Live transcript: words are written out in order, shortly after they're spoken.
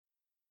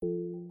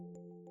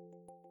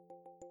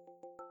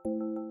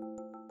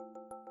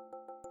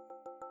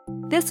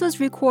This was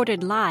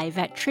recorded live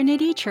at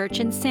Trinity Church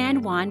in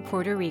San Juan,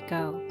 Puerto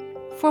Rico.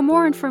 For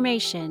more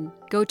information,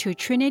 go to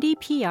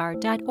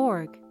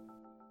trinitypr.org.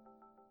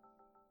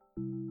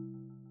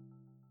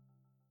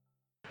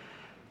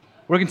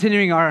 We're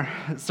continuing our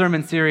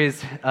sermon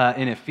series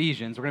in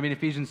Ephesians. We're going to be in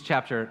Ephesians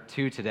chapter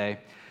 2 today.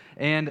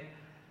 And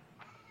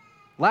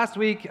last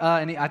week,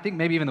 and I think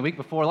maybe even the week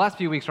before, last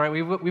few weeks, right,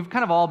 we've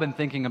kind of all been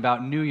thinking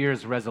about New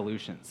Year's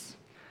resolutions.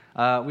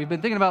 We've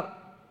been thinking about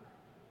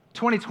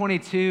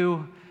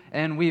 2022,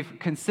 and we've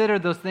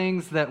considered those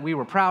things that we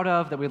were proud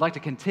of, that we'd like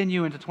to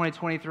continue into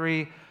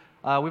 2023.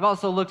 We've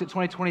also looked at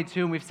 2022,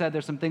 and we've said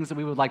there's some things that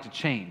we would like to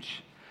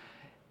change.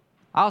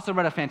 I also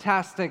read a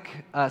fantastic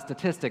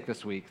statistic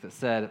this week that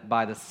said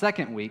by the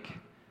second week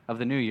of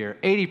the new year,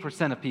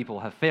 80% of people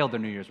have failed their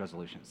New Year's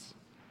resolutions.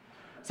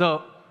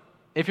 So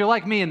if you're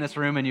like me in this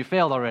room and you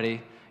failed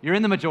already, you're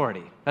in the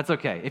majority. That's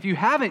okay. If you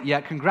haven't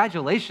yet,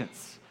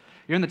 congratulations.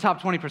 You're in the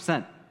top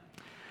 20%.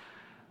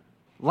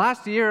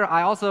 Last year,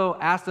 I also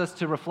asked us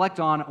to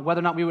reflect on whether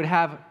or not we would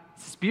have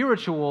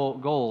spiritual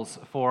goals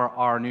for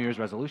our New Year's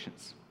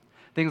resolutions.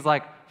 Things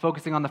like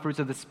focusing on the fruits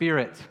of the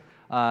Spirit,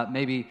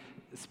 maybe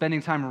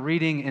spending time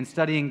reading and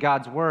studying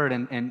God's Word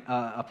and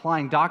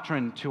applying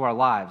doctrine to our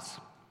lives.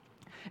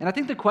 And I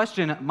think the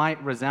question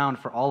might resound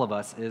for all of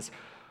us is,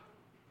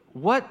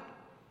 what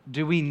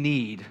do we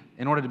need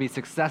in order to be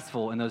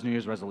successful in those New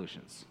Year's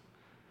resolutions?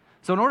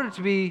 So in order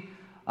to be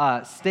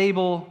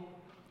stable,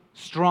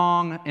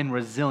 strong, and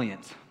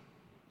resilient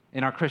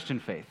in our Christian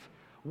faith,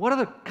 what are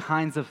the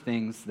kinds of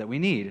things that we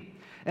need?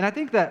 And I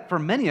think that for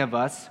many of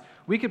us,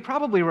 we could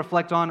probably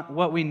reflect on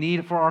what we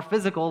need for our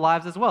physical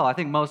lives as well. I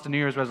think most New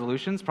Year's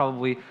resolutions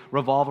probably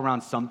revolve around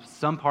some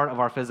part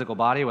of our physical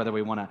body, whether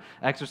we want to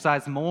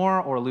exercise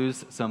more or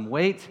lose some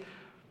weight.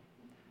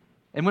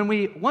 And when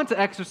we want to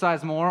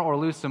exercise more or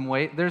lose some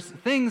weight, there's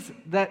things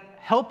that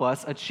help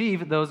us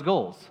achieve those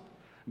goals.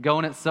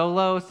 Going it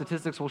solo,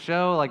 statistics will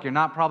show, like you're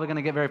not probably going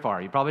to get very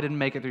far. You probably didn't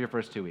make it through your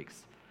first 2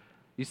 weeks.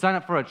 You sign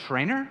up for a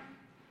trainer,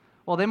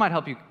 well, they might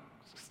help you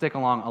stick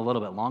along a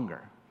little bit longer.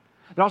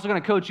 They're also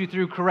going to coach you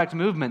through correct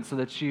movement so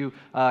that you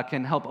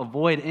can help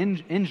avoid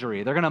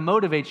injury. They're going to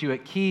motivate you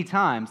at key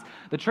times.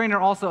 The trainer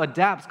also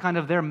adapts kind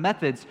of their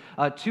methods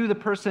to the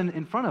person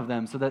in front of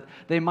them so that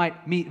they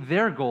might meet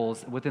their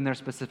goals within their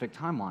specific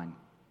timeline.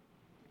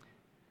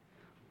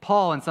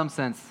 Paul, in some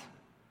sense,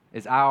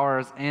 is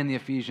ours and the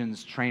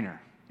Ephesians' trainer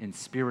in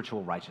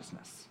spiritual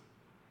righteousness.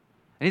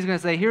 And he's going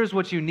to say, here's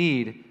what you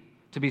need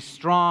to be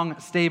strong,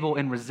 stable,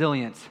 and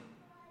resilient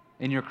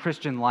in your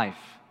Christian life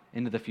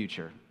into the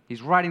future.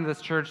 He's writing to this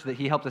church that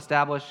he helped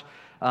establish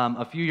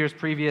a few years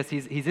previous.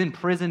 He's in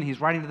prison. He's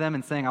writing to them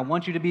and saying, I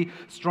want you to be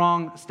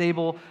strong,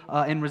 stable,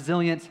 and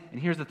resilient. And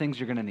here's the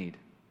things you're going to need.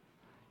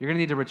 You're going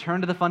to need to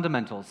return to the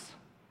fundamentals.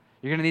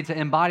 You're going to need to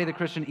embody the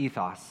Christian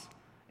ethos.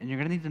 And you're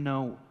going to need to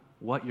know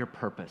what your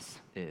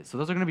purpose is. So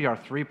those are going to be our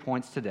 3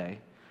 points today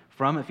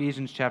from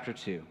Ephesians chapter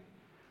 2.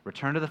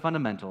 Return to the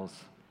fundamentals,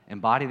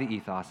 embody the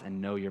ethos, and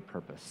know your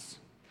purpose.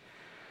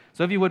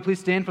 So if you would, please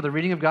stand for the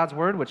reading of God's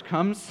Word, which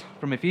comes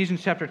from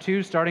Ephesians chapter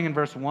 2, starting in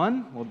verse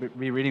 1. We'll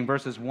be reading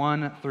verses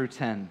 1 through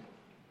 10.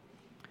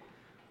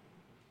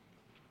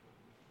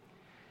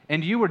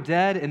 And you were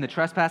dead in the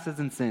trespasses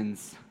and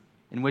sins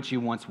in which you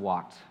once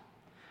walked,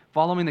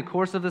 following the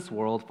course of this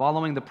world,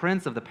 following the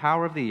prince of the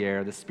power of the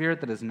air, the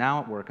spirit that is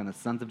now at work in the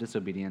sons of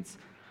disobedience,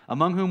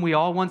 among whom we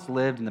all once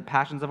lived in the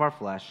passions of our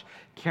flesh,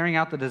 carrying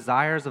out the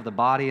desires of the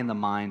body and the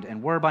mind,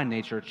 and were by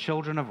nature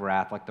children of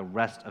wrath like the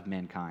rest of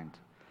mankind.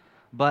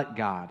 But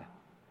God,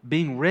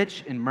 being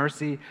rich in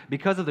mercy,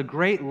 because of the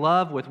great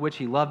love with which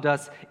he loved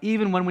us,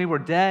 even when we were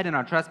dead in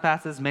our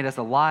trespasses, made us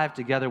alive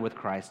together with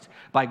Christ.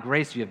 By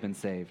grace you have been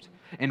saved,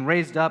 and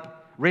raised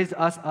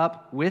us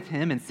up with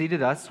him and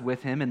seated us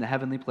with him in the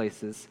heavenly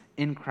places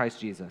in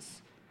Christ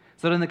Jesus,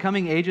 so that in the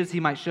coming ages he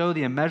might show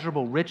the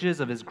immeasurable riches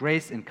of his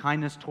grace and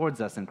kindness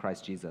towards us in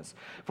Christ Jesus.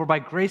 For by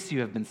grace you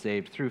have been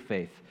saved through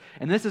faith.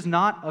 And this is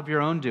not of your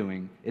own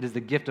doing, it is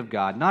the gift of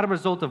God, not a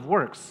result of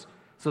works,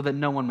 so that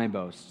no one may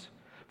boast.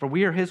 For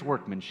we are his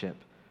workmanship,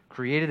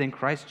 created in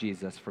Christ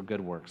Jesus for good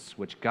works,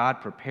 which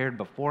God prepared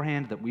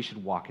beforehand that we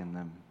should walk in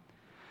them.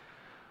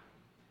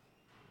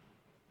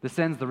 This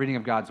ends the reading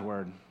of God's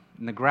word.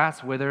 And the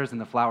grass withers and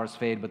the flowers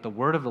fade, but the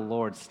word of the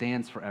Lord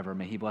stands forever.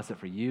 May he bless it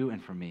for you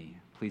and for me.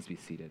 Please be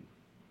seated.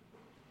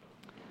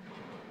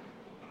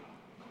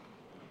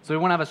 So we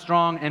want to have a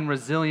strong and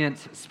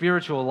resilient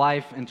spiritual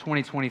life in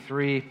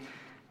 2023. And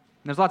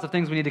there's lots of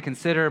things we need to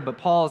consider, but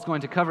Paul is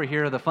going to cover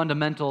here the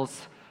fundamentals,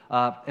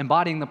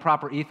 embodying the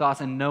proper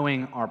ethos and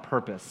knowing our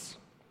purpose.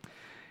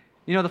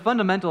 You know, the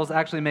fundamentals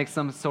actually make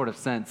some sort of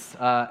sense.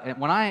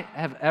 When I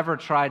have ever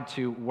tried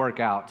to work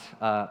out,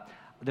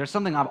 there's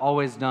something I've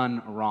always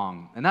done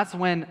wrong, and that's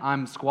when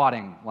I'm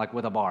squatting, like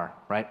with a bar,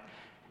 right?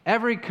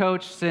 Every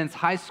coach since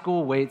high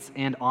school weights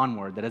and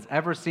onward that has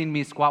ever seen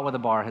me squat with a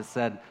bar has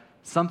said,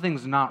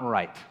 something's not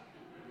right.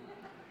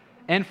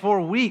 And for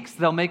weeks,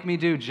 they'll make me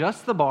do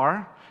just the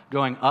bar,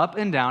 going up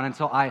and down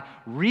until I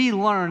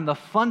relearn the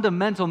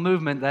fundamental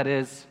movement that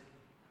is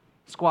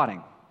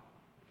squatting.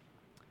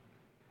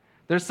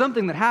 There's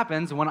something that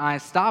happens when I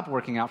stop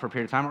working out for a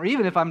period of time, or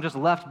even if I'm just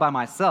left by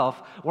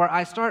myself, where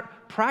I start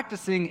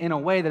practicing in a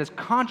way that is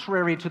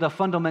contrary to the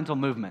fundamental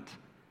movement.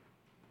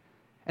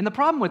 And the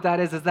problem with that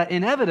is that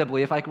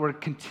inevitably, if I were to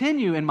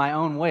continue in my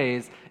own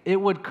ways,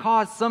 it would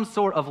cause some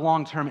sort of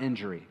long-term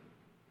injury.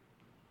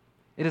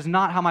 It is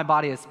not how my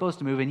body is supposed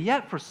to move, and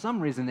yet for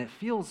some reason it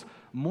feels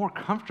more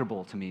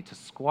comfortable to me to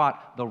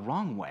squat the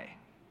wrong way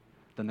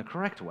than the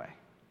correct way.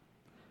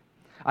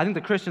 I think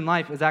the Christian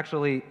life is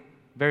actually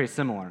very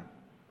similar.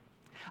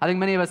 I think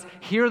many of us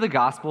hear the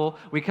gospel,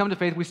 we come to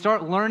faith, we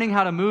start learning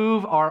how to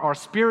move our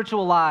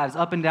spiritual lives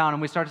up and down,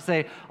 and we start to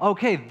say,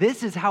 okay,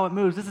 this is how it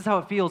moves, this is how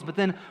it feels, but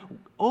then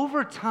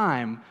over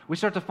time, we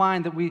start to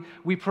find that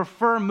we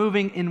prefer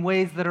moving in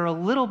ways that are a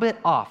little bit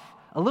off,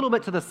 a little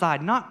bit to the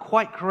side, not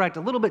quite correct,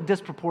 a little bit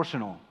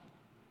disproportional.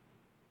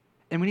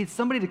 And we need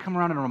somebody to come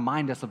around and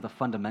remind us of the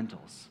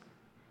fundamentals.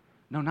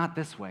 No, not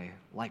this way,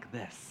 like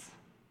this.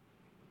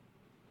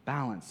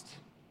 Balanced.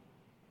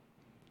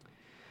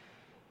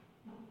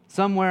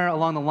 Somewhere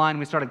along the line,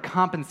 we started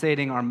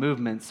compensating our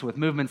movements with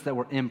movements that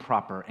were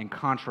improper and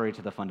contrary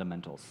to the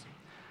fundamentals.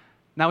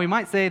 Now, we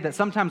might say that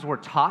sometimes we're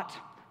taught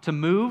to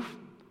move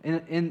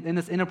in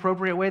this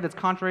inappropriate way that's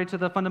contrary to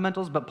the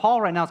fundamentals, but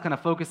Paul right now is kind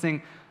of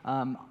focusing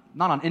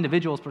not on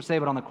individuals per se,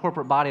 but on the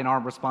corporate body and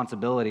our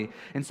responsibility.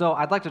 And so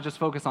I'd like to just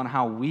focus on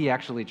how we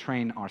actually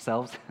train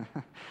ourselves,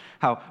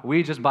 how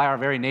we just by our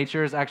very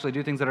natures actually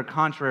do things that are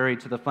contrary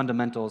to the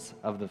fundamentals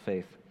of the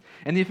faith.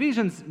 And the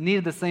Ephesians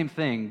needed the same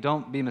thing,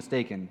 don't be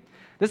mistaken.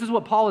 This is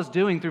what Paul is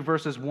doing through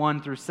verses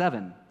 1 through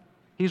 7.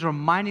 He's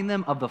reminding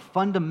them of the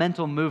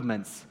fundamental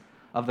movements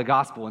of the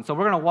gospel. And so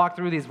we're going to walk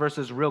through these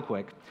verses real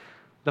quick.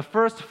 The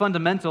first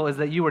fundamental is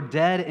that you were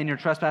dead in your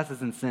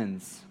trespasses and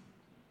sins.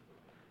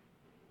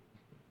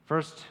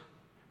 First,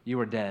 you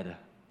were dead.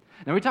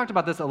 Now, we talked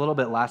about this a little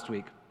bit last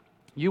week.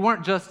 You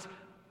weren't just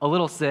a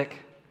little sick.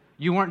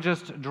 You weren't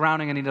just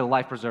drowning and needed a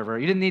life preserver.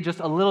 You didn't need just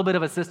a little bit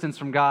of assistance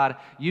from God.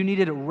 You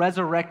needed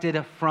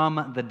resurrected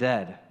from the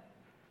dead.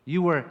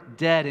 You were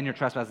dead in your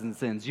trespasses and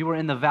sins. You were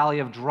in the valley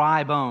of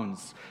dry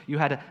bones. You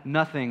had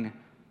nothing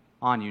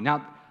on you.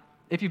 Now,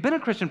 if you've been a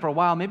Christian for a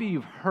while, maybe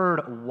you've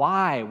heard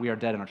why we are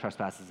dead in our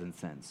trespasses and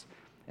sins.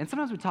 And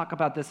sometimes we talk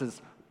about this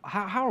as,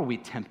 how are we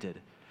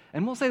tempted?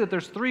 And we'll say that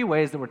there's three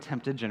ways that we're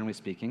tempted, generally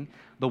speaking.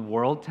 The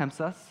world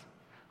tempts us,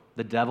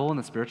 the devil in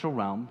the spiritual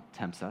realm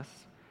tempts us,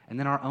 and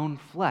then our own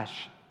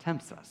flesh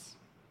tempts us.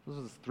 Those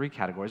are the three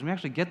categories. And we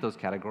actually get those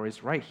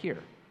categories right here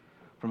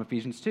from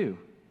Ephesians 2.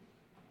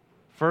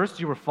 First,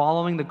 you were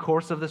following the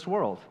course of this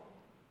world.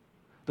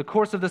 The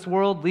course of this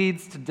world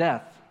leads to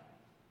death,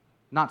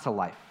 not to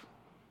life.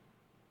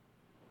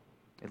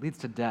 It leads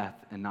to death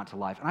and not to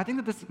life. And I think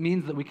that this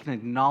means that we can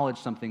acknowledge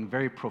something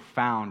very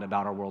profound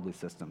about our worldly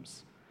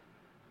systems.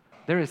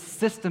 There is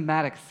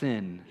systematic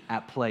sin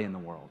at play in the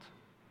world.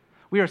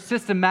 We are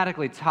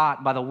systematically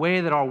taught by the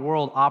way that our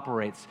world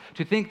operates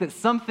to think that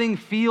something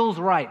feels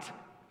right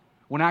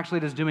when actually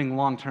it is doing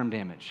long-term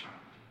damage.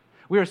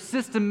 We are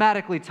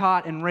systematically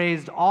taught and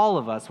raised, all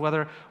of us,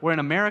 whether we're in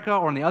America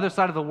or on the other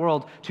side of the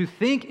world, to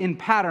think in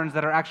patterns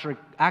that are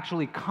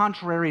actually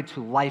contrary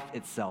to life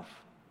itself.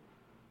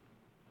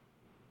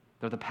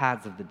 They're the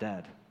paths of the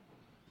dead.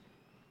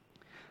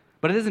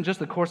 But it isn't just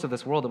the course of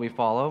this world that we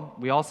follow.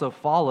 We also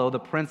follow the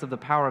prince of the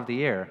power of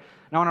the air.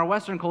 Now, in our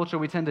Western culture,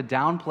 we tend to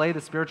downplay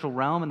the spiritual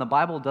realm, and the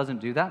Bible doesn't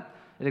do that.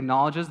 It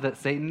acknowledges that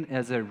Satan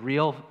is a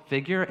real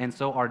figure, and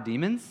so are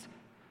demons.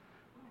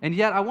 And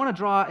yet, I want to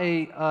draw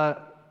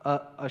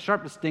a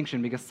sharp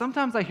distinction, because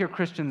sometimes I hear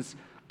Christians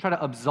try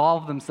to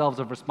absolve themselves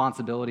of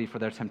responsibility for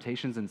their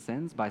temptations and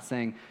sins by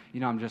saying,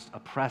 I'm just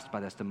oppressed by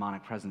this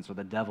demonic presence, or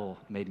the devil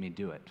made me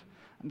do it.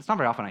 And it's not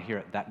very often I hear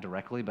it that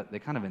directly, but they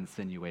kind of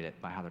insinuate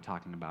it by how they're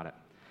talking about it.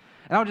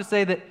 And I would just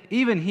say that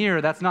even here,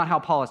 that's not how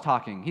Paul is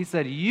talking. He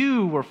said,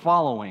 you were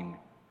following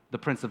the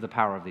prince of the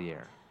power of the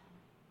air.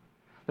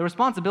 The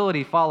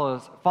responsibility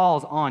falls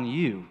on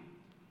you.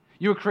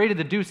 You were created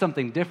to do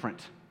something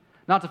different,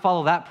 not to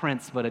follow that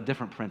prince, but a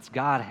different prince,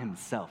 God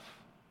himself.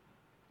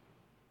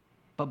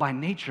 But by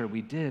nature,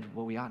 we did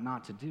what we ought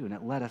not to do, and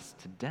it led us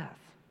to death.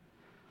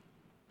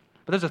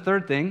 But there's a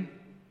third thing.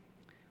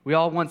 We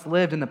all once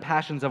lived in the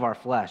passions of our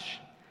flesh,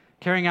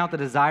 carrying out the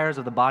desires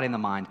of the body and the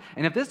mind.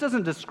 And if this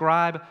doesn't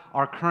describe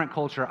our current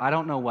culture, I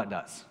don't know what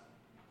does.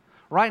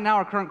 Right now,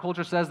 our current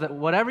culture says that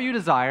whatever you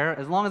desire,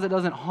 as long as it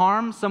doesn't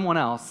harm someone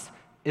else,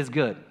 is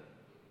good.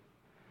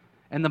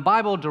 And the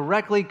Bible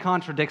directly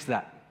contradicts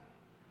that.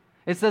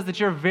 It says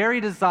that your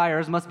very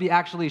desires must be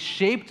actually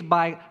shaped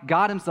by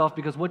God himself,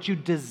 because what you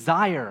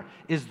desire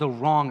is the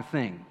wrong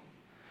thing.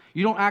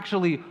 You don't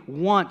actually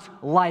want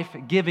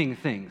life-giving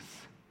things.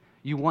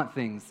 You want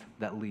things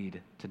that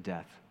lead to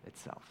death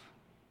itself.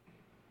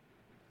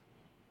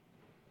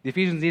 The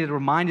Ephesians needed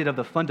reminded of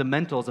the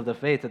fundamentals of the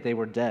faith, that they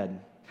were dead.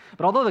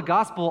 But although the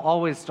gospel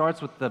always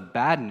starts with the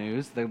bad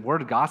news, the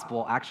word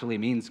gospel actually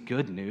means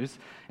good news.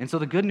 And so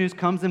the good news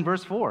comes in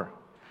verse 4.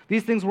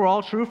 These things were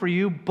all true for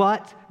you,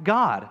 but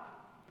God.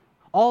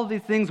 All of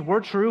these things were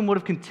true and would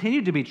have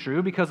continued to be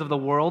true because of the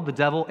world, the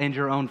devil, and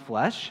your own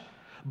flesh.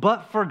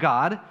 But for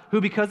God,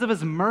 who because of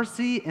his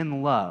mercy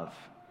and love,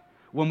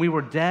 when we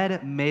were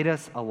dead, made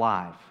us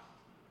alive,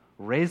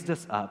 raised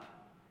us up,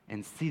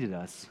 and seated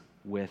us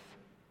with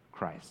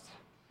Christ.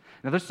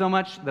 Now, there's so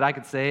much that I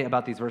could say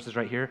about these verses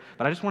right here,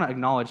 but I just want to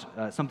acknowledge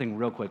something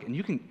real quick. And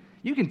you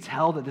can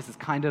tell that this is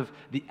kind of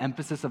the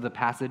emphasis of the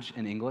passage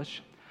in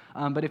English.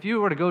 But if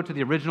you were to go to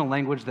the original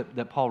language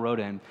that Paul wrote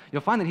in,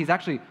 you'll find that he's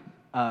actually,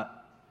 at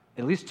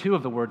least two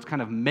of the words,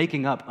 kind of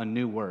making up a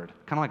new word,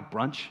 kind of like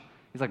brunch.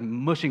 He's like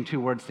mushing two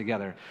words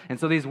together. And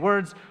so these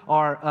words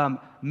are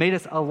made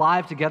us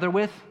alive together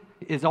with,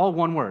 is all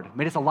one word.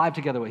 Made us alive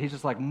together with. He's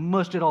just like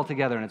mushed it all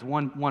together, and it's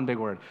one big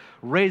word.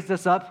 Raised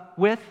us up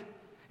with,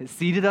 it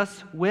seated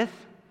us with.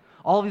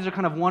 All of these are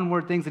kind of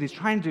one-word things that he's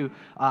trying to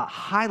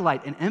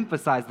highlight and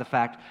emphasize the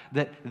fact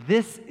that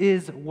this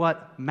is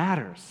what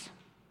matters.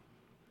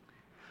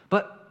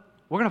 But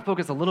we're going to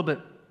focus a little bit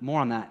more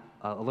on that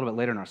a little bit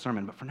later in our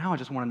sermon. But for now, I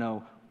just want to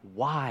know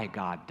why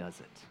God does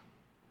it.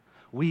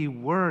 We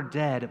were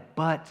dead,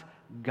 but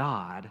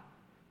God,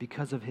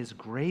 because of his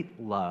great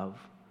love,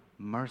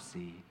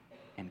 mercy,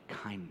 and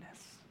kindness.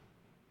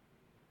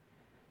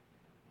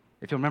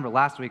 If you'll remember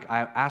last week,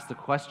 I asked the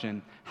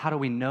question, how do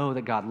we know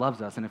that God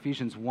loves us? And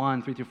Ephesians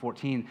 1,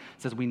 3-14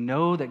 says, we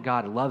know that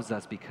God loves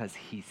us because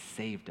he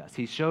saved us.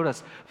 He showed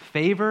us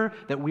favor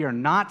that we are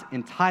not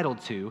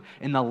entitled to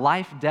in the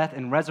life, death,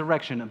 and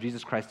resurrection of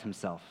Jesus Christ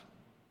himself.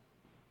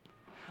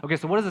 Okay,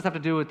 so what does this have to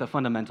do with the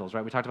fundamentals,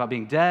 right? We talked about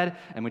being dead,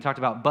 and we talked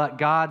about but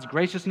God's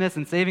graciousness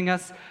in saving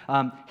us.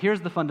 Here's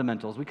the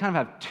fundamentals. We kind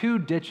of have two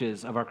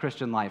ditches of our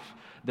Christian life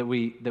that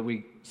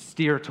we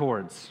steer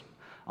towards.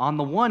 On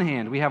the one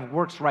hand, we have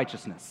works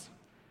righteousness.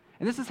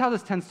 And this is how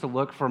this tends to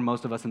look for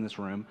most of us in this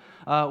room.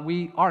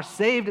 We are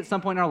saved at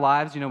some point in our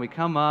lives. We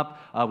come up,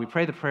 we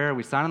pray the prayer,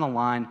 we sign on the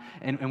line,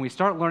 and we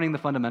start learning the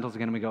fundamentals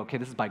again, and we go, okay,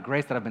 this is by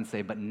grace that I've been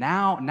saved, but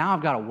now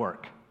I've got to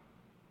work.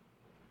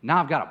 Now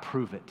I've got to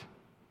prove it.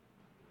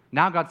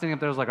 Now God's sitting up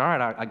there, like, all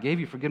right, I gave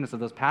you forgiveness of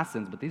those past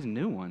sins, but these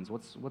new ones,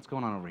 what's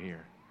going on over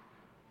here?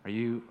 Are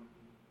you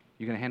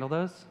going to handle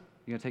those?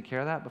 You going to take care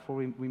of that before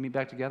we meet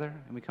back together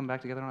and we come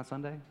back together on a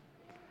Sunday?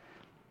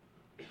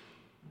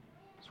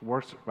 It's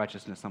works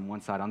righteousness on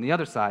one side. On the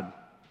other side,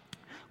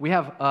 we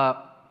have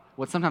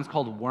what's sometimes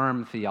called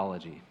worm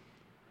theology.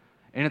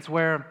 And it's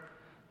where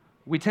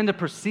we tend to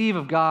perceive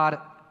of God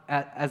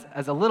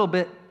as a little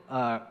bit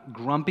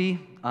grumpy,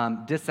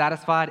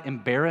 dissatisfied,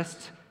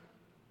 embarrassed,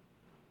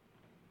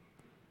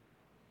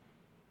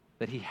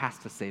 that he has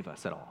to save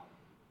us at all.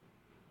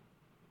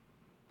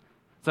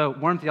 So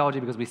worm theology,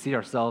 because we see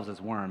ourselves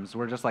as worms.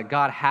 We're just like,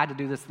 God had to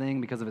do this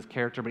thing because of his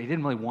character, but he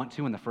didn't really want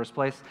to in the first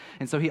place.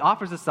 And so he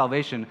offers us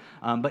salvation,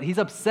 but he's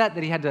upset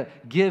that he had to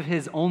give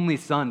his only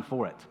son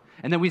for it,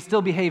 and that we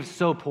still behave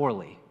so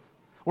poorly.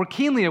 We're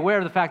keenly aware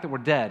of the fact that we're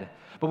dead,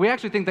 but we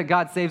actually think that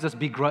God saves us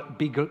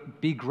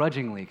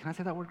begrudgingly. Can I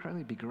say that word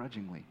correctly?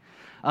 Begrudgingly.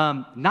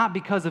 Not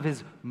because of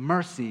his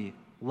mercy,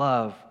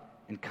 love,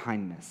 and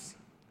kindness.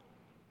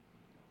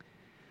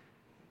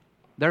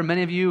 There are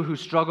many of you who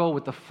struggle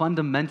with the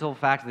fundamental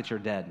fact that you're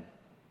dead,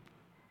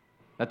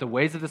 that the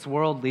ways of this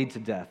world lead to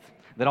death,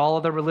 that all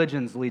other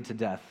religions lead to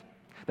death,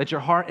 that your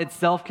heart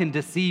itself can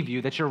deceive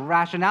you, that your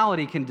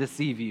rationality can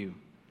deceive you,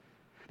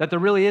 that there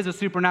really is a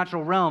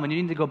supernatural realm, and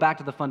you need to go back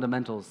to the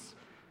fundamentals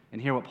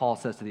and hear what Paul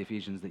says to the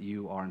Ephesians, that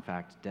you are in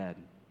fact dead.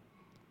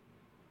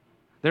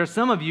 There are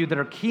some of you that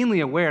are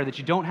keenly aware that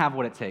you don't have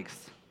what it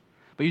takes,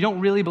 but you don't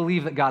really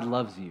believe that God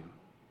loves you,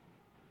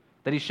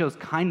 that he shows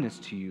kindness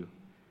to you,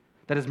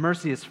 that his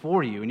mercy is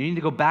for you, and you need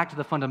to go back to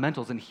the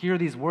fundamentals and hear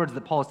these words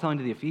that Paul is telling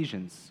to the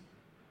Ephesians,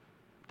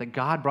 that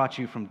God brought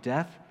you from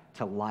death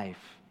to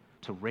life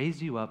to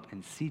raise you up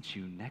and seat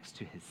you next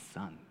to his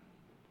Son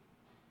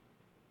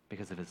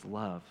because of his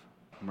love,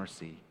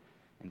 mercy,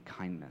 and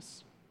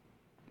kindness.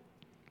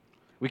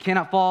 We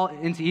cannot fall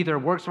into either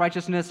works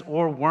righteousness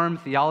or worm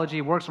theology.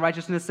 Works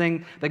righteousness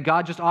saying that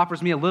God just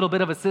offers me a little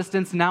bit of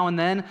assistance now and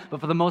then, but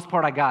for the most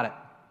part, I got it.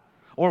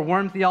 Or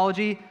worm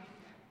theology,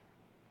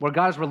 where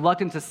God is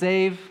reluctant to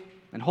save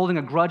and holding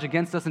a grudge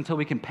against us until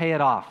we can pay it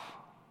off.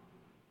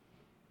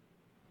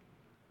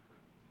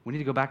 We need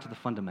to go back to the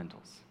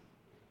fundamentals.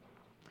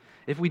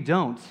 If we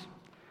don't,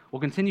 we'll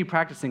continue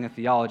practicing a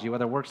theology,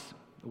 whether works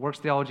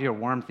theology or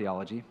worm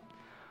theology,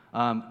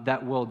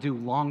 that will do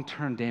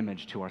long-term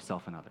damage to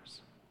ourselves and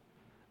others.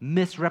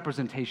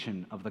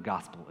 Misrepresentation of the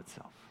gospel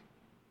itself.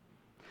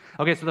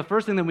 Okay, so the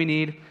first thing that we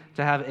need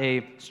to have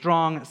a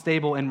strong,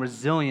 stable, and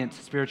resilient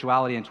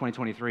spirituality in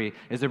 2023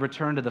 is a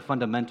return to the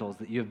fundamentals,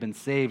 that you have been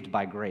saved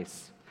by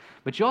grace.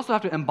 But you also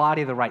have to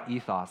embody the right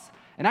ethos.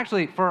 And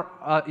actually, for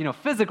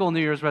physical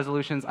New Year's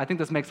resolutions, I think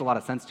this makes a lot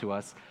of sense to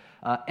us.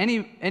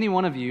 Any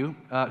one of you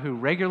who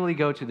regularly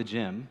go to the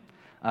gym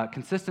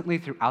consistently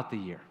throughout the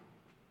year,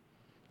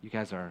 you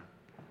guys are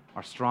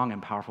strong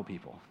and powerful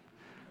people.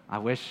 I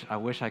wish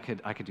I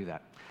could do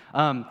that.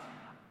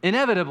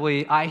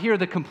 Inevitably, I hear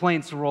the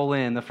complaints roll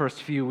in the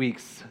first few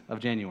weeks of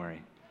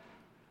January.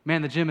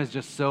 Man, the gym is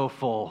just so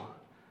full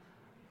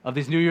of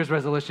these New Year's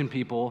resolution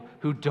people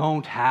who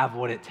don't have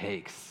what it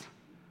takes.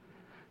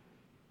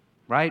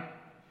 Right?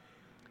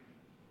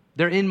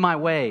 They're in my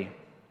way.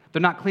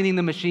 They're not cleaning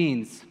the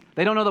machines.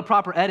 They don't know the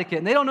proper etiquette,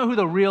 and they don't know who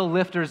the real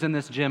lifters in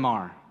this gym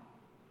are.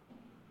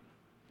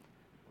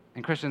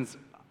 And Christians,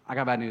 I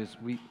got bad news.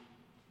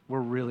 We're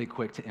really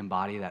quick to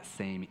embody that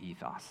same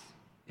ethos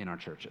in our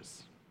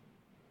churches.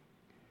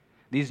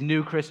 These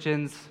new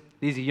Christians,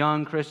 these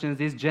young Christians,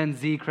 these Gen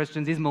Z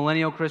Christians, these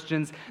millennial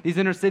Christians, these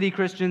inner city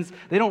Christians,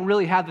 they don't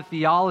really have the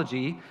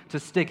theology to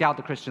stick out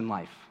the Christian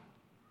life.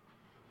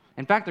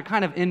 In fact, they're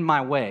kind of in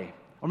my way.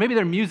 Or maybe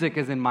their music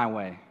is in my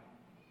way.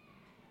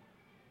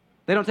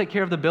 They don't take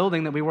care of the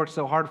building that we worked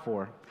so hard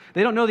for.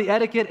 They don't know the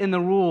etiquette and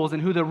the rules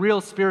and who the real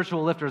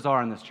spiritual lifters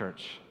are in this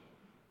church.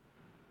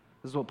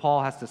 This is what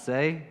Paul has to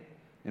say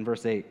in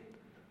verse 8.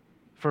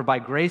 For by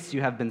grace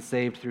you have been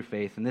saved through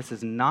faith, and this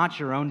is not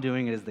your own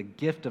doing, it is the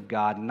gift of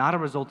God, not a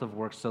result of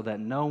works, so that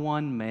no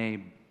one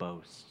may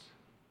boast.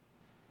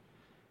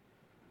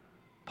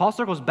 Paul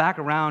circles back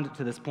around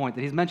to this point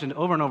that he's mentioned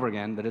over and over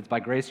again, that it's by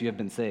grace you have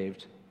been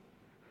saved,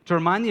 to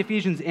remind the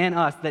Ephesians and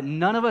us that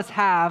none of us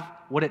have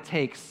what it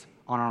takes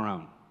on our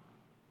own.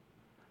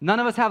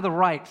 None of us have the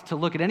right to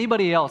look at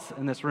anybody else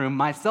in this room,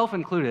 myself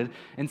included,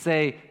 and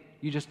say,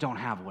 you just don't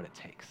have what it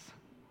takes,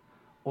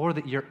 or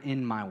that you're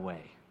in my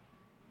way.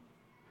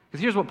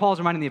 Because here's what Paul's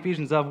reminding the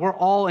Ephesians of. We're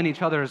all in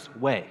each other's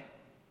way.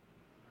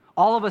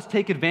 All of us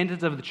take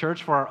advantage of the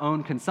church for our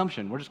own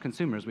consumption. We're just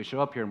consumers. We show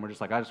up here and we're just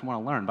like, I just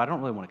want to learn, but I don't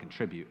really want to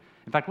contribute.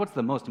 In fact, what's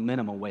the most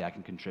minimal way I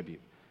can contribute?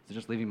 Is it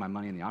just leaving my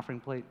money in the offering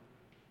plate?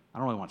 I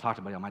don't really want to talk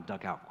to anybody. I might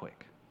duck out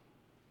quick.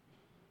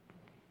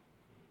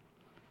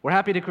 We're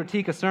happy to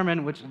critique a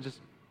sermon, which, just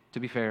to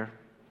be fair,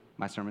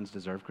 my sermons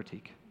deserve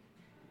critique.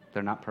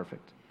 They're not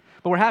perfect.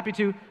 But we're happy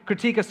to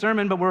critique a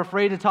sermon, but we're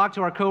afraid to talk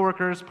to our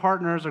coworkers,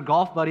 partners, or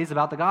golf buddies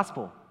about the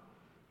gospel.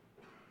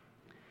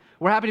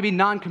 We're happy to be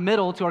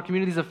non-committal to our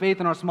communities of faith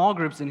and our small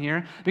groups in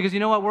here, because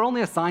you know what? We're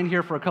only assigned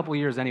here for a couple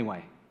years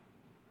anyway.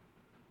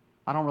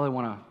 I don't really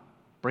want to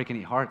break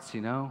any hearts,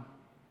 you know?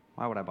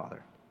 Why would I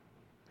bother?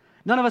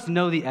 None of us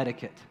know the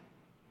etiquette.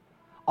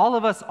 All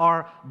of us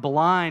are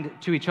blind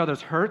to each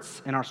other's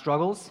hurts and our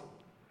struggles.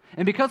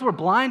 And because we're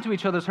blind to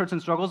each other's hurts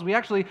and struggles, we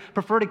actually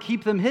prefer to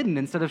keep them hidden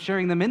instead of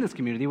sharing them in this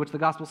community, which the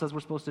gospel says we're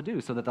supposed to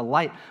do, so that the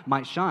light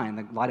might shine,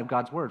 the light of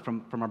God's word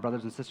from our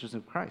brothers and sisters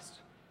in Christ,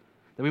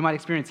 that we might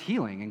experience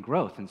healing and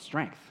growth and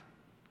strength.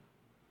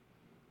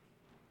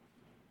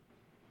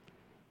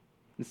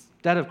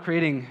 Instead of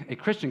creating a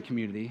Christian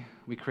community,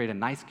 we create a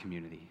nice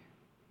community.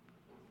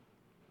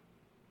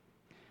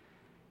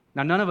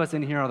 Now, none of us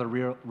in here are the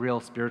real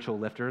spiritual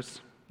lifters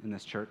in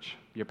this church,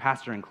 your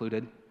pastor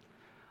included.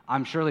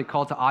 I'm surely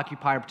called to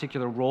occupy a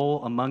particular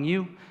role among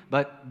you,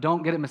 but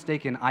don't get it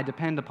mistaken. I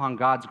depend upon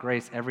God's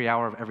grace every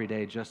hour of every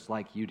day, just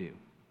like you do.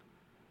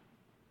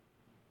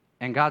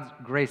 And God's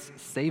grace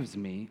saves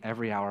me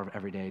every hour of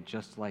every day,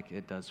 just like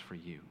it does for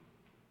you.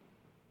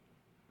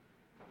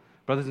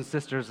 Brothers and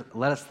sisters,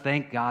 let us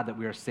thank God that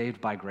we are saved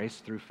by grace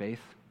through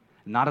faith,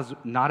 not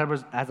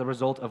as a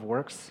result of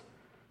works,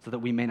 so that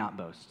we may not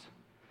boast.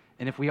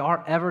 And if we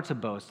are ever to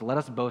boast, let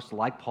us boast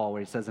like Paul,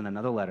 where he says in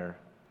another letter,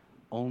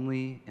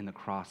 only in the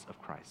cross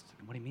of Christ.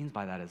 And what he means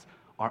by that is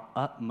our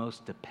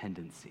utmost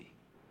dependency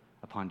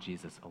upon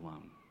Jesus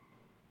alone.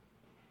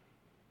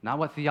 Not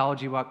what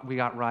theology we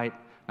got right,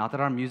 not that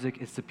our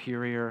music is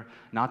superior,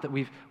 not that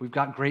we've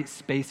got great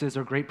spaces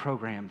or great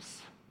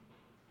programs,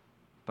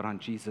 but on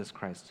Jesus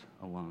Christ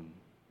alone.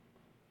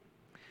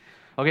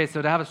 Okay,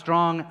 so to have a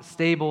strong,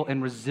 stable,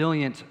 and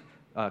resilient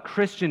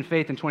Christian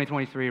faith in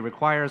 2023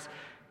 requires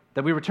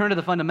that we return to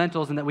the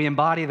fundamentals and that we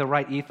embody the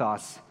right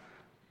ethos.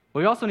 But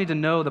we also need to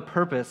know the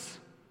purpose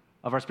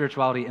of our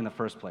spirituality in the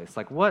first place.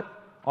 Like, what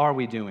are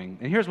we doing?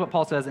 And here's what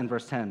Paul says in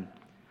verse 10.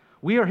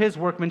 We are his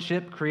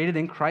workmanship, created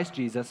in Christ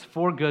Jesus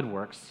for good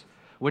works,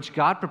 which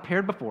God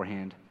prepared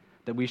beforehand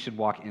that we should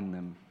walk in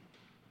them.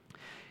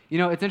 You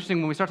know, it's interesting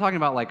when we start talking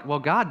about, like, well,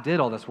 God did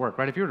all this work,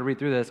 right? If you were to read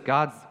through this,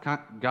 God's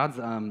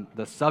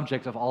the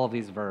subject of all of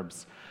these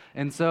verbs.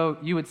 And so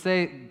you would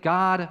say,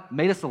 God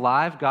made us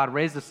alive, God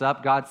raised us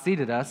up, God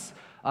seated us.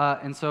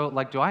 And so,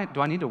 like, do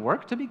I need to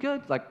work to be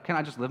good? Like, can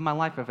I just live my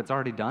life if it's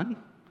already done?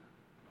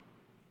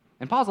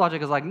 And Paul's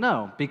logic is like,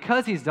 no,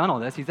 because he's done all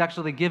this, he's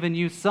actually given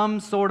you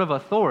some sort of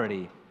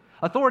authority.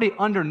 Authority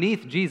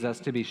underneath Jesus,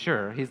 to be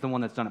sure. He's the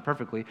one that's done it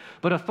perfectly.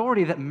 But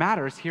authority that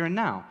matters here and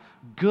now.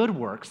 Good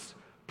works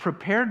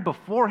prepared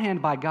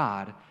beforehand by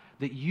God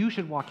that you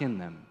should walk in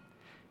them.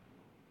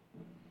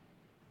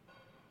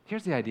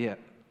 Here's the idea.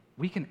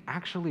 We can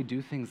actually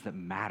do things that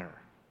matter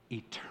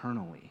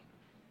eternally,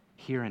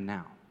 here and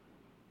now.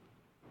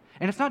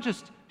 And it's not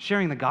just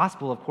sharing the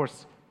gospel, of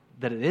course,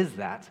 that it is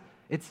that.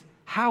 It's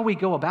how we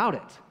go about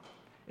it.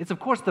 It's, of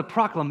course, the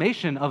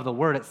proclamation of the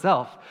word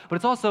itself, but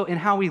it's also in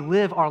how we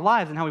live our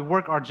lives and how we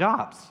work our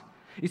jobs.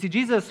 You see,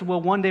 Jesus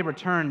will one day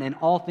return and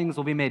all things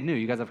will be made new.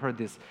 You guys have heard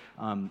this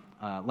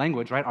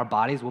language, right? Our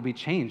bodies will be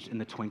changed in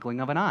the twinkling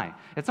of an eye.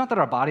 It's not that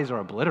our bodies are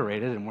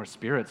obliterated and we're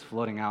spirits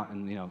floating out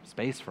in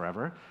space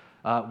forever.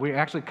 We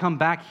actually come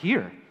back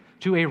here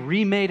to a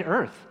remade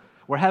earth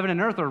where heaven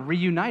and earth are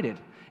reunited.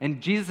 And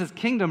Jesus'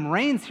 kingdom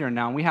reigns here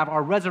now, and we have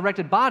our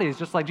resurrected bodies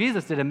just like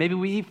Jesus did, and maybe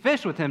we eat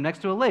fish with him next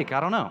to a lake. I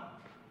don't know.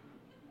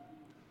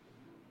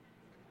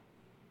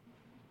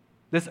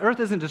 This earth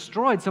isn't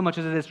destroyed so much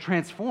as it is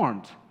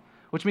transformed,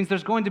 which means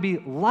there's going to be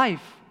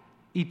life,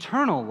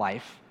 eternal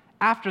life,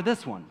 after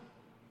this one.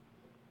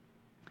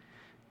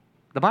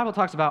 The Bible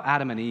talks about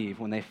Adam and Eve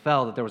when they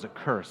fell, that there was a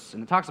curse,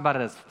 and it talks about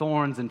it as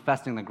thorns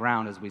infesting the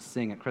ground as we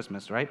sing at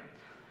Christmas, right?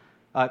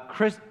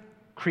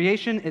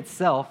 Creation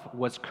itself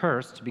was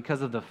cursed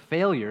because of the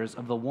failures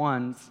of the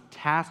ones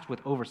tasked with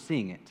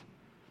overseeing it.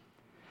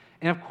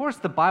 And of course,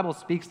 the Bible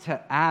speaks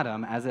to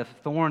Adam as if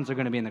thorns are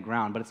going to be in the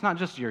ground, but it's not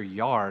just your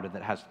yard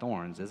that has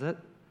thorns, is it?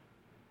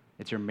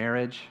 It's your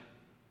marriage,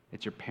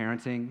 it's your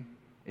parenting,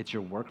 it's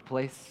your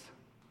workplace.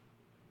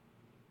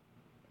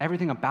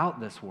 Everything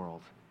about this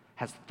world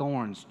has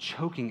thorns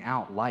choking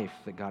out life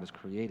that God has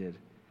created.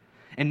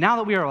 And now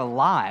that we are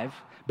alive,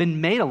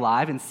 been made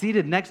alive and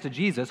seated next to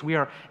Jesus, we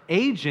are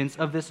agents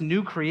of this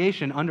new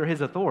creation under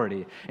his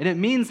authority. And it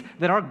means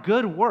that our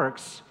good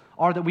works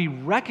are that we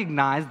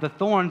recognize the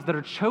thorns that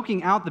are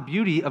choking out the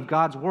beauty of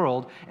God's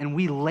world, and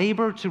we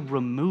labor to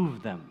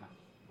remove them.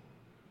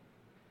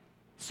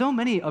 So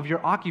many of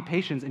your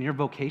occupations and your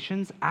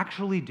vocations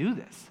actually do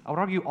this. I would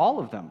argue all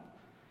of them.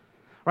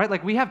 Right?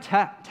 Like we have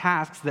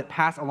tasks that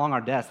pass along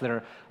our desk that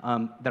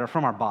are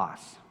from our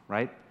boss,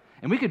 right?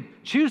 And we could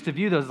choose to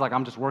view those as like,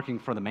 I'm just working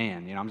for the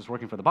man, I'm just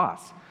working for the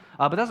boss.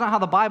 But that's not how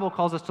the Bible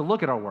calls us to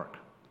look at our work.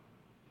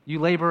 You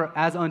labor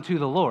as unto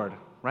the Lord,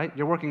 right?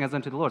 You're working as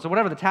unto the Lord. So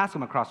whatever the tasks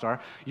come across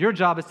are, your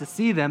job is to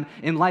see them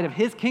in light of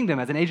his kingdom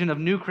as an agent of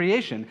new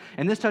creation.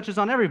 And this touches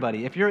on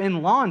everybody. If you're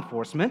in law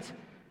enforcement,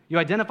 you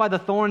identify the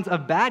thorns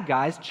of bad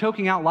guys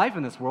choking out life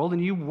in this world,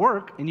 and you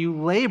work and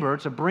you labor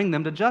to bring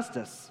them to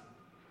justice.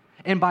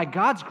 And by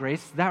God's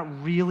grace, that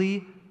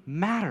really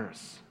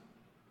matters.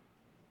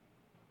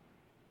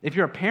 If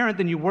you're a parent,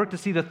 then you work to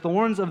see the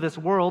thorns of this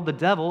world, the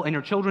devil, and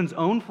your children's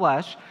own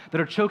flesh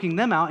that are choking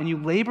them out, and you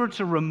labor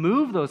to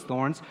remove those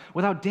thorns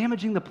without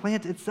damaging the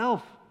plant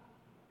itself.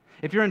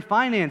 If you're in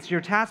finance, you're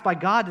tasked by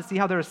God to see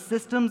how there are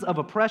systems of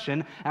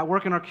oppression at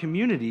work in our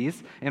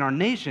communities and our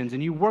nations,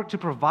 and you work to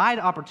provide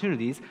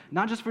opportunities,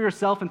 not just for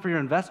yourself and for your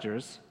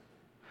investors,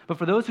 but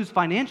for those whose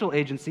financial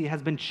agency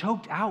has been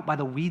choked out by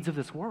the weeds of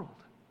this world.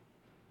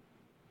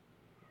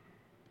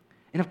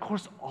 And of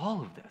course,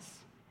 all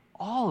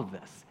of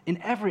this,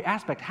 in every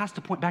aspect, has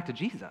to point back to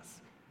Jesus.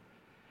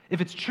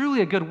 If it's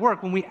truly a good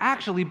work, when we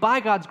actually,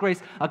 by God's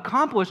grace,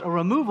 accomplish a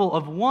removal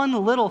of one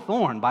little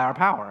thorn by our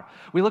power,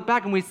 we look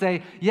back and we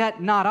say,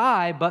 yet not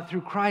I, but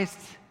through Christ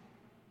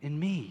in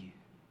me.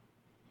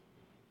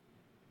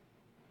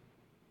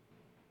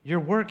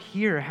 Your work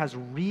here has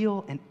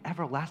real and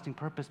everlasting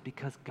purpose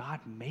because God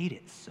made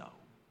it so.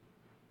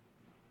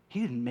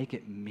 He didn't make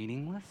it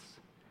meaningless.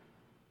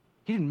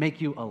 He didn't make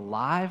you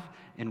alive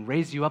and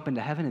raise you up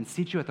into heaven and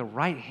seat you at the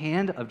right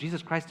hand of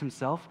Jesus Christ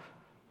himself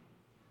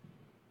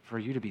for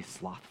you to be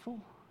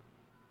slothful,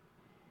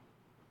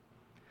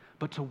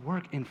 but to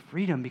work in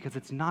freedom because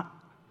it's not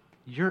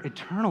your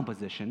eternal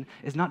position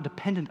is not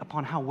dependent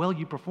upon how well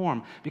you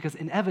perform, because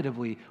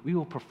inevitably we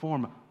will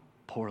perform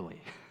poorly,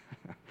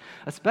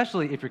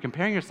 especially if you're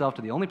comparing yourself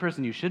to the only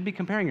person you should be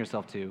comparing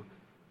yourself to,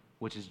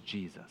 which is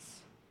Jesus.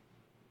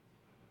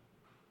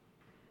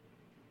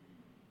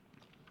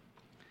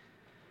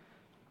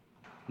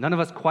 None of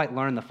us quite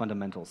learn the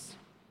fundamentals.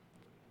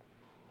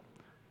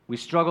 We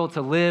struggle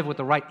to live with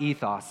the right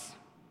ethos,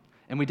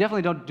 and we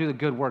definitely don't do the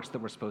good works that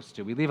we're supposed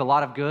to. We leave a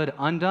lot of good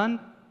undone,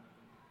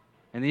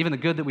 and even the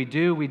good that we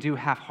do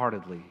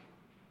half-heartedly.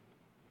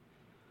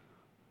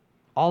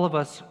 All of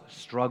us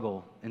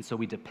struggle, and so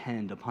we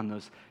depend upon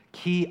those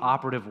key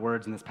operative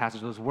words in this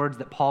passage, those words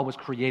that Paul was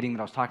creating that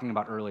I was talking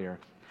about earlier.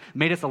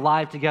 Made us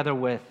alive together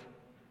with,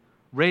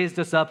 raised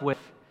us up with,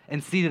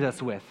 and seated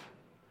us with.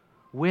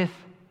 With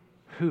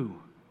who?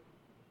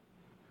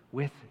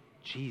 With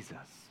Jesus.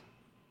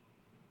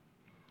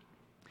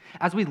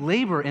 As we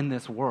labor in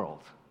this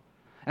world,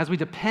 as we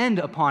depend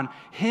upon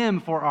him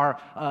for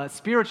our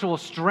spiritual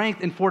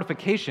strength and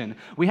fortification,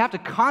 we have to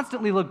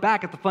constantly look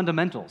back at the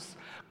fundamentals,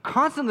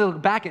 constantly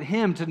look back at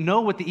him to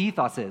know what the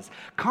ethos is,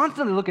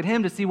 constantly look at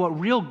him to see what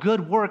real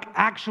good work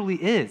actually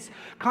is,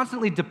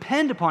 constantly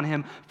depend upon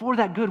him for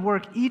that good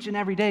work each and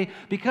every day,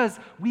 because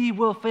we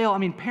will fail. I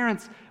mean,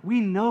 parents, we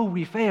know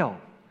we fail.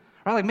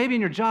 Right? Like maybe in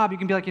your job, you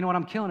can be like, you know what,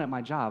 I'm killing at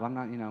my job. I'm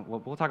not,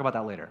 we'll talk about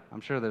that later.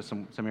 I'm sure there's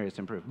some areas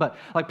to improve. But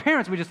like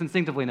parents, we just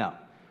instinctively know.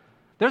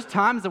 There's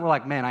times that we're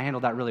like, man, I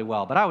handled that really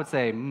well. But I would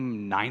say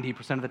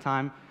 90% of the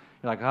time,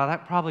 you're like, oh,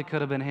 that probably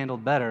could have been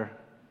handled better.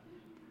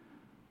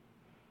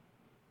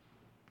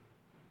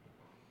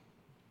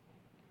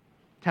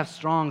 To have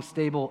strong,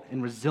 stable,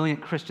 and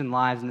resilient Christian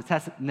lives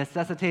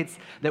necessitates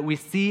that we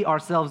see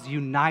ourselves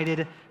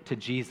united to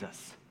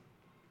Jesus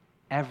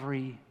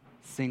every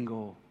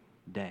single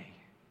day.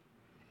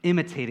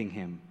 Imitating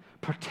him,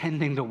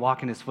 pretending to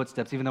walk in his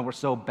footsteps, even though we're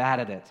so bad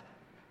at it.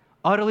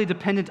 Utterly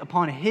dependent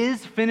upon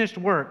his finished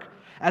work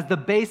as the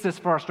basis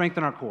for our strength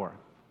and our core.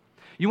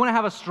 You want to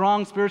have a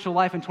strong spiritual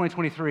life in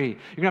 2023, you're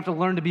going to have to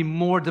learn to be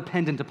more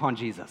dependent upon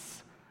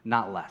Jesus,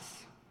 not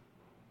less.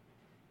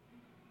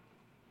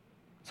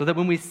 So that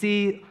when we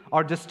see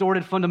our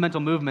distorted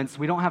fundamental movements,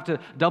 we don't have to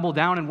double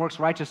down in works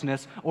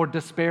righteousness or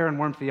despair in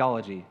worm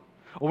theology.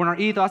 Or when our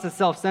ethos is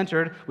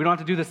self-centered, we don't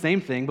have to do the same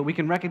thing, but we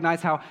can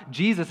recognize how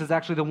Jesus is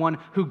actually the one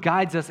who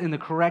guides us in the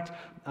correct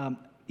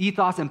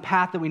ethos and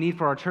path that we need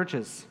for our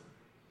churches.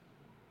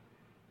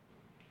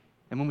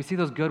 And when we see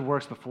those good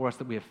works before us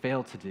that we have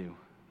failed to do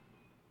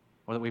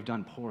or that we've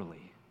done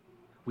poorly,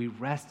 we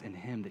rest in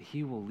him that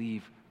he will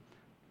leave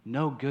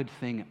no good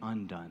thing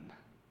undone.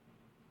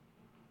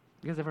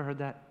 You guys ever heard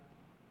that?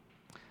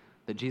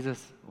 That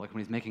Jesus, like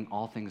when he's making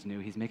all things new,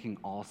 he's making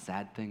all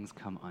sad things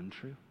come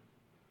untrue?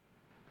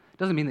 It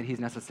doesn't mean that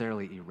he's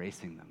necessarily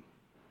erasing them.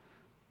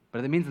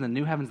 But it means in the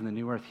new heavens and the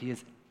new earth, he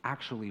is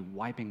actually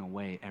wiping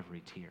away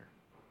every tear,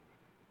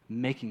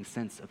 making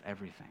sense of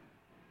everything.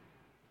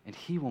 And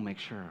he will make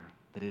sure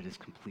that it is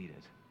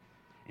completed.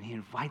 And he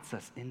invites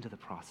us into the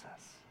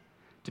process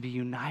to be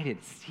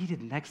united,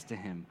 seated next to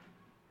him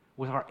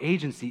with our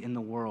agency in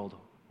the world,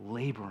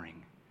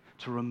 laboring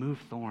to remove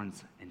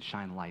thorns and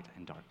shine light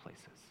in dark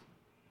places.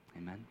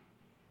 Amen?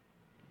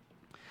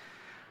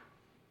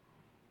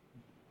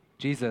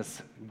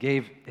 Jesus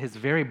gave his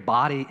very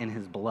body and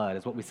his blood,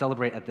 is what we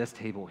celebrate at this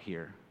table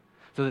here,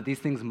 so that these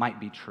things might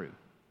be true.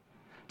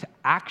 To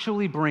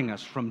actually bring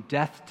us from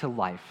death to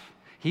life,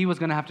 he was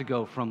going to have to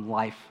go from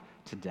life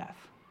to death.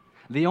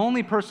 The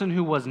only person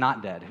who was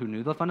not dead, who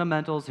knew the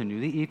fundamentals, who knew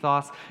the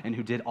ethos, and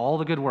who did all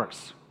the good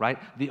works, right?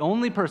 The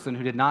only person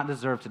who did not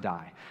deserve to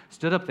die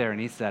stood up there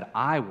and he said,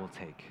 I will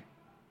take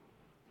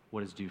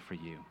what is due for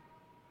you,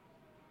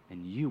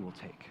 and you will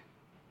take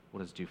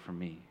what is due for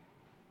me.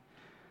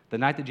 The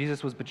night that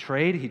Jesus was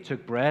betrayed, he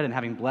took bread, and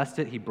having blessed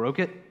it, he broke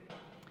it.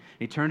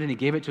 He turned and he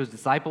gave it to his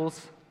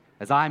disciples.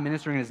 As I,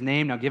 ministering in his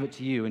name, now give it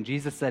to you. And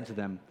Jesus said to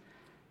them,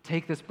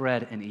 take this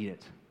bread and eat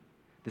it.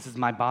 This is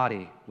my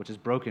body, which is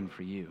broken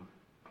for you.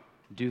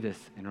 Do this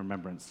in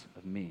remembrance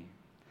of me.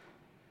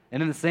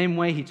 And in the same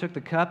way, he took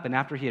the cup, and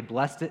after he had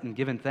blessed it and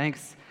given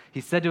thanks,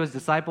 he said to his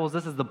disciples,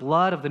 this is the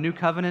blood of the new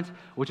covenant,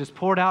 which is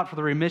poured out for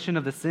the remission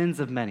of the sins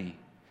of many.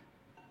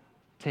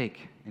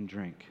 Take and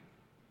drink.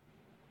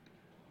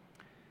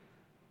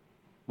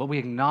 What we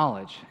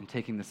acknowledge in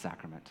taking the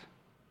sacrament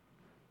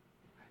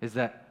is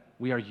that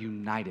we are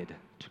united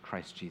to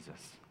Christ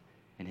Jesus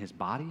in his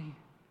body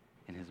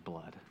and his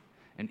blood.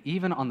 And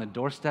even on the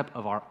doorstep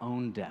of our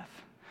own death,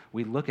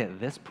 we look at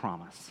this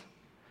promise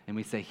and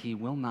we say, he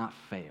will not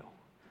fail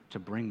to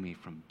bring me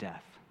from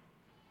death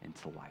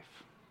into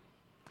life.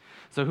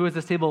 So who is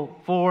this table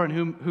for and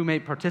who may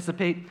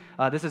participate?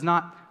 This is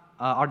not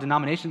our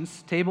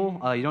denomination's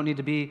table. You don't need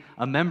to be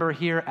a member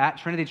here at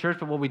Trinity Church,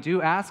 but what we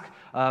do ask,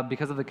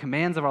 because of the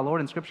commands of our Lord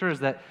in Scripture, is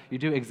that you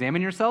do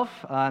examine yourself.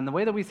 And the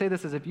way that we say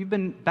this is if you've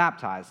been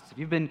baptized,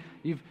 if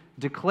you've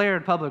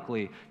declared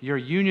publicly your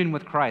union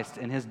with Christ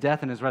and his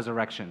death and his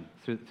resurrection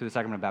through the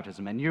sacrament of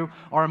baptism, and you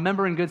are a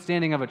member in good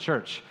standing of a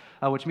church,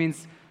 which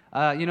means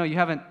you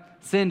haven't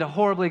sinned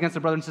horribly against a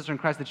brother and sister in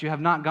Christ, that you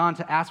have not gone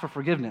to ask for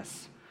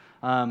forgiveness.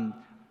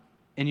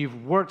 And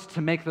you've worked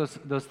to make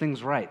those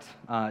things right,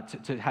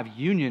 to have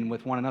union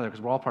with one another,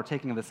 because we're all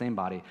partaking of the same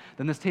body,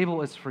 then this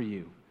table is for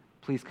you.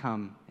 Please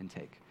come and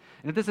take.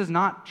 And if this is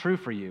not true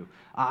for you,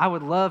 I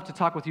would love to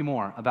talk with you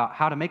more about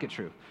how to make it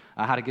true,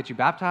 how to get you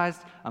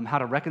baptized, how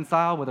to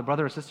reconcile with a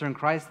brother or sister in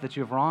Christ that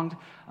you have wronged.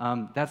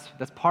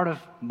 That's part of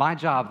my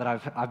job that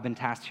I've been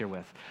tasked here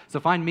with. So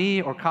find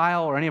me or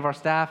Kyle or any of our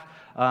staff,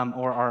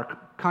 or our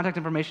contact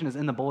information is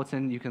in the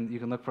bulletin. You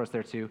can look for us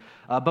there too.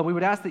 But we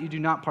would ask that you do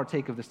not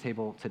partake of this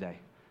table today,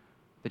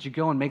 that you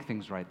go and make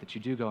things right, that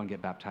you do go and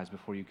get baptized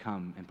before you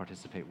come and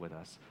participate with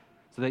us,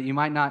 so that you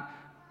might not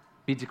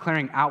be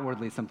declaring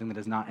outwardly something that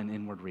is not an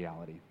inward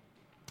reality.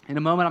 In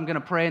a moment, I'm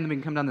going to pray, and then we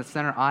can come down the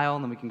center aisle,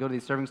 and then we can go to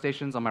these serving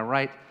stations on my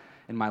right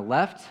and my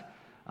left.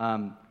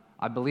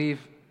 I believe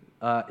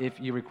if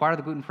you require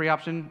the gluten-free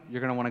option, you're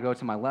going to want to go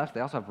to my left.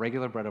 They also have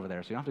regular bread over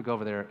there, so you don't have to go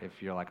over there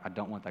if you're like, I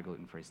don't want that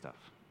gluten-free stuff.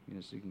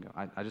 You can go.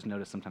 I just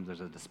noticed sometimes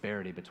there's a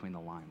disparity between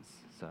the lines,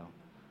 so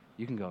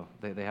you can go.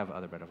 They have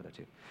other bread over there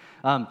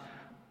too.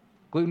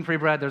 Gluten-free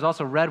bread. There's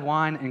also red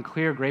wine and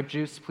clear grape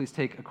juice. Please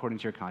take according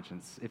to your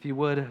conscience. If you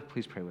would,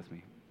 please pray with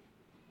me.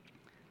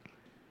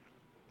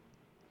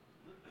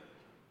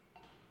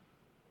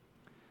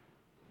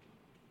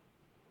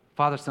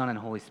 Father, Son, and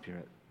Holy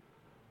Spirit,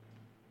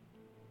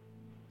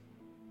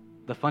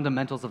 the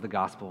fundamentals of the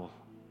gospel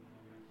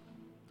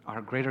are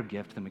a greater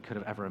gift than we could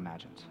have ever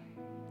imagined.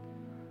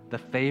 The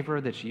favor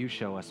that you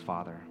show us,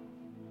 Father,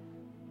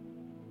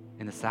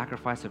 in the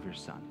sacrifice of your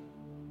Son,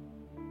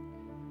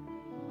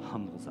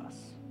 humbles us.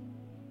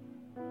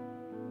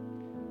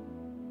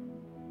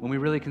 When we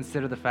really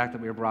consider the fact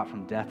that we are brought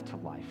from death to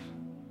life,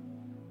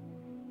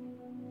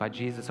 by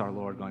Jesus our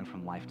Lord going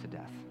from life to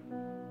death,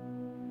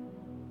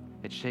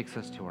 it shakes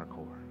us to our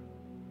core.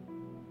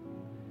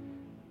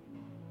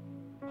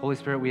 Holy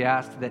Spirit, we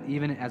ask that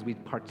even as we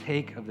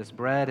partake of this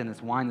bread and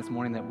this wine this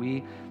morning, that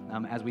we,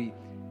 as we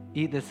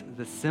eat this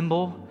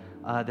symbol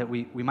that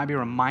we might be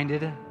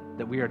reminded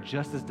that we are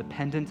just as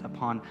dependent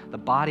upon the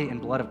body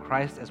and blood of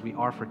Christ as we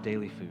are for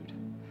daily food.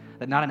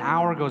 That not an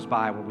hour goes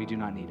by where we do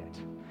not need it.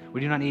 We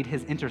do not need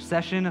his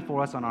intercession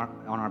for us on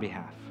our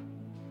behalf.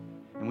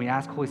 And we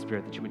ask, Holy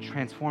Spirit, that you would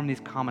transform these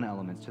common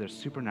elements to their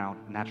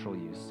supernatural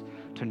use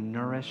to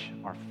nourish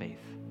our faith,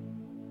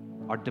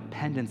 our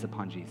dependence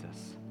upon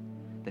Jesus,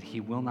 that he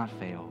will not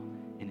fail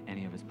in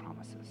any of his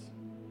promises.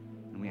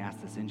 And we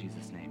ask this in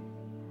Jesus' name.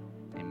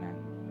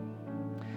 Amen.